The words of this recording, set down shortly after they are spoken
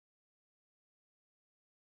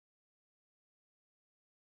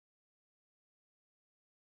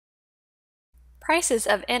Prices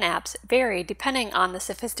of in-apps vary depending on the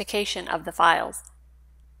sophistication of the files.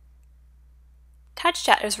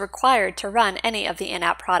 TouchChat is required to run any of the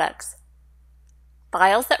in-app products.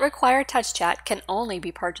 Files that require TouchChat can only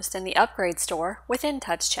be purchased in the Upgrade store within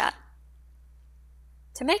TouchChat.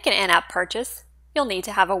 To make an in-app purchase, you'll need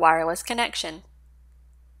to have a wireless connection.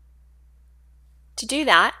 To do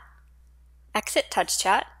that, exit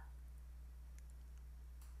TouchChat,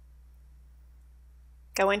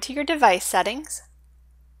 go into your device settings,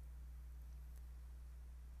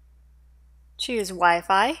 choose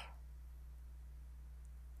Wi-Fi,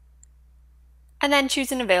 and then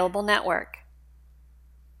choose an available network.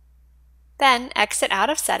 Then exit out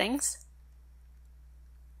of settings,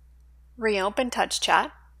 reopen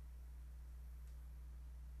TouchChat,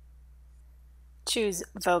 choose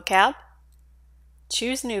vocab,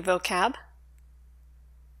 choose new vocab,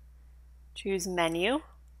 choose menu,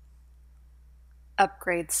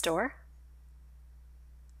 Upgrade store,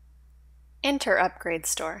 enter Upgrade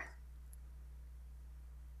store.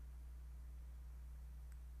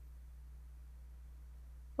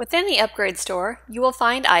 Within the Upgrade store, you will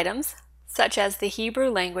find items such as the Hebrew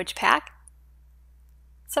language pack,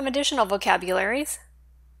 some additional vocabularies,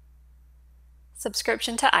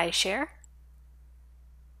 subscription to iShare,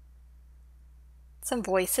 some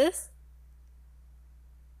voices,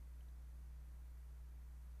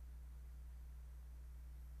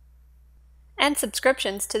 and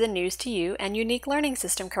subscriptions to the News-2-You and Unique Learning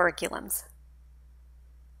System curriculums.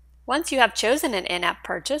 Once you have chosen an in-app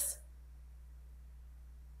purchase,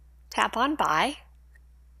 tap on Buy,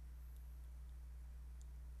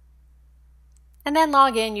 and then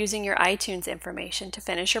log in using your iTunes information to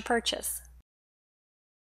finish your purchase.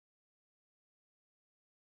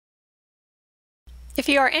 If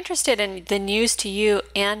you are interested in the News-2-You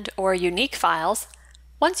and/or Unique files,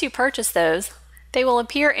 once you purchase those, they will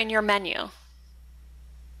appear in your menu.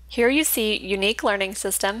 Here you see Unique Learning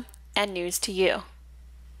System and News-2-You.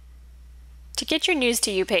 To get your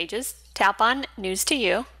News-2-You pages, tap on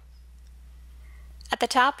News-2-You. At the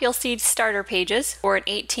top, you'll see starter pages for an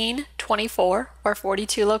 18, 24, or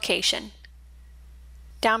 42 location.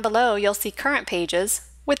 Down below, you'll see current pages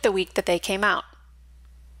with the week that they came out.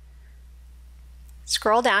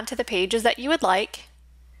 Scroll down to the pages that you would like.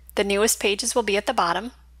 The newest pages will be at the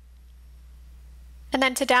bottom. And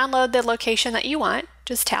then to download the location that you want,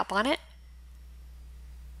 just tap on it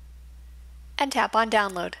and tap on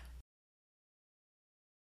Download.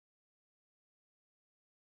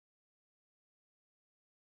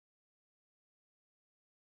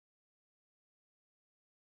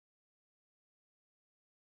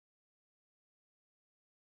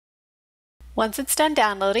 Once it's done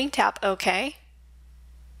downloading, tap OK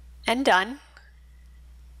and Done.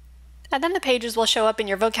 And then the pages will show up in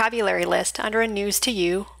your vocabulary list under a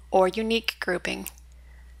News-2-You or Unique grouping.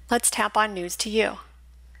 Let's tap on News-2-You.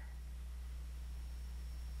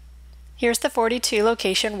 Here's the 42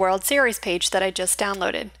 location World Series page that I just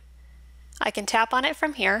downloaded. I can tap on it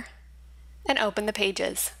from here and open the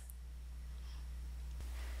pages.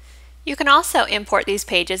 You can also import these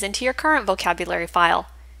pages into your current vocabulary file.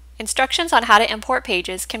 Instructions on how to import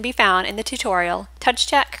pages can be found in the tutorial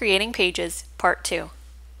TouchChat Creating Pages Part 2.